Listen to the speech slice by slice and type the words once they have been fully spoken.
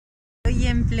Estoy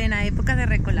en plena época de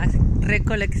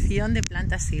recolección de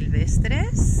plantas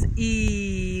silvestres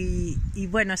y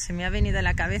bueno, se me ha venido a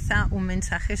la cabeza un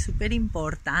mensaje súper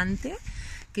importante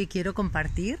que quiero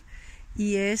compartir,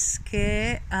 y es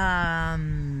que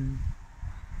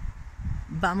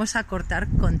vamos a cortar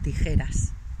con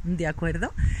tijeras, ¿de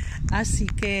acuerdo? Así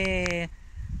que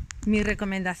mi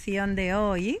recomendación de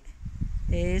hoy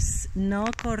es no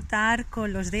cortar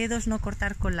con los dedos, no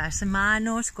cortar con las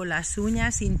manos, con las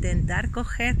uñas, intentar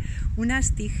coger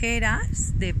unas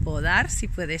tijeras de podar, si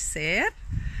puede ser,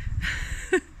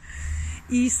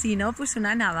 y si no, pues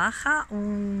una navaja,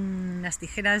 unas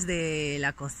tijeras de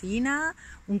la cocina,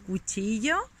 un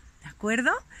cuchillo, ¿de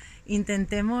acuerdo?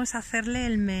 Intentemos hacerle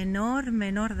el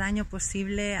menor daño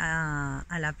posible a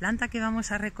la planta que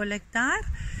vamos a recolectar,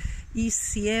 y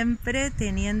siempre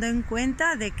teniendo en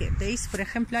cuenta de que, veis, por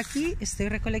ejemplo, aquí estoy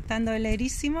recolectando el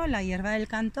erísimo, la hierba del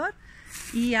cantor,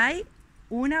 y hay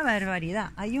una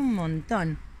barbaridad, hay un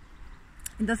montón.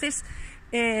 Entonces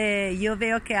yo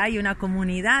veo que hay una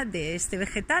comunidad de este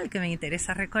vegetal que me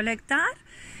interesa recolectar,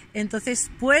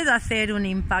 entonces puedo hacer un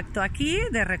impacto aquí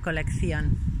de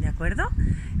recolección, ¿de acuerdo?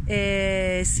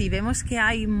 Si vemos que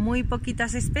hay muy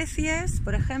poquitas especies,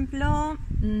 por ejemplo,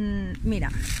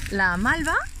 mira, la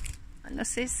malva, no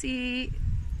sé si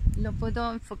lo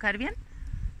puedo enfocar bien.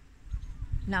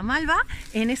 La malva,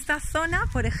 en esta zona,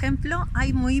 por ejemplo,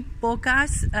 hay muy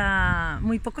pocos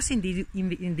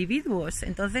individuos.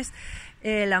 Entonces,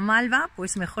 la malva,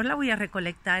 pues mejor la voy a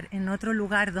recolectar en otro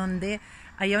lugar donde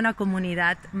haya una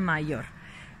comunidad mayor.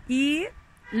 Y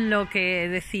lo que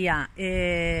decía,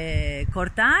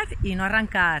 cortar y no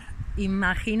arrancar.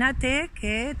 Imagínate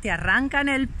que te arrancan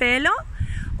el pelo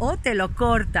o te lo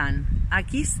cortan.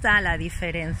 Aquí está la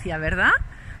diferencia, ¿verdad?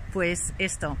 Pues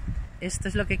esto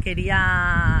es lo que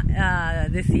quería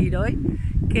decir hoy,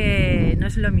 que no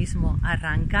es lo mismo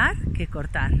arrancar que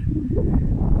cortar.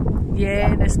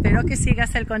 Bien, espero que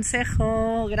sigas el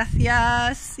consejo.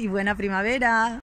 Gracias y buena primavera.